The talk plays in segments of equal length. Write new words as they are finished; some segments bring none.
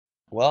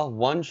Well,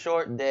 one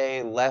short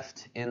day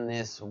left in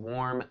this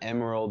warm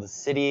Emerald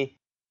City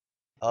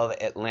of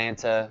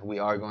Atlanta. We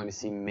are going to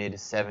see mid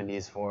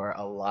 70s for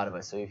a lot of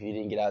us. So if you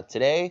didn't get out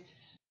today,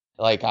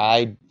 like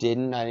I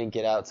didn't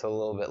get out till a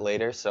little bit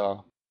later.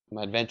 So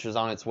my adventure's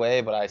on its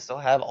way, but I still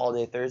have all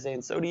day Thursday,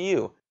 and so do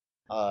you,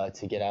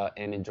 to get out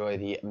and enjoy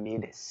the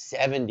mid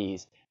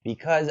 70s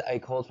because a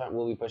cold front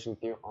will be pushing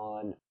through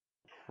on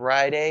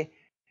Friday,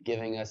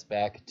 giving us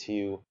back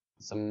to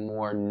some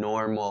more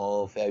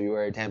normal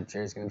February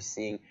temperatures. Going to be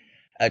seeing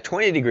a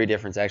 20-degree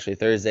difference actually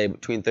Thursday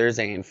between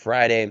Thursday and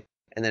Friday,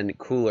 and then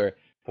cooler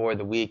for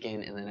the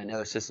weekend, and then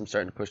another system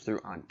starting to push through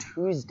on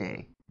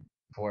Tuesday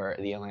for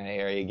the Atlanta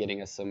area,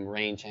 getting us some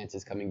rain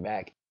chances coming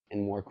back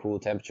and more cool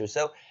temperatures.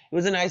 So it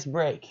was a nice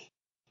break.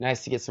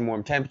 Nice to get some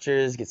warm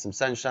temperatures, get some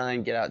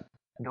sunshine, get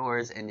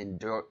outdoors and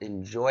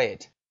enjoy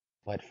it.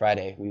 But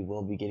Friday we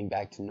will be getting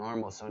back to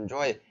normal. So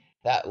enjoy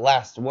that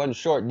last one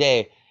short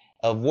day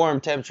of warm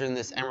temperature in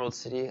this Emerald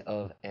City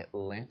of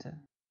Atlanta.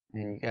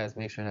 And you guys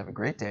make sure to have a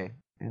great day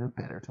and a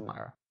better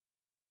tomorrow.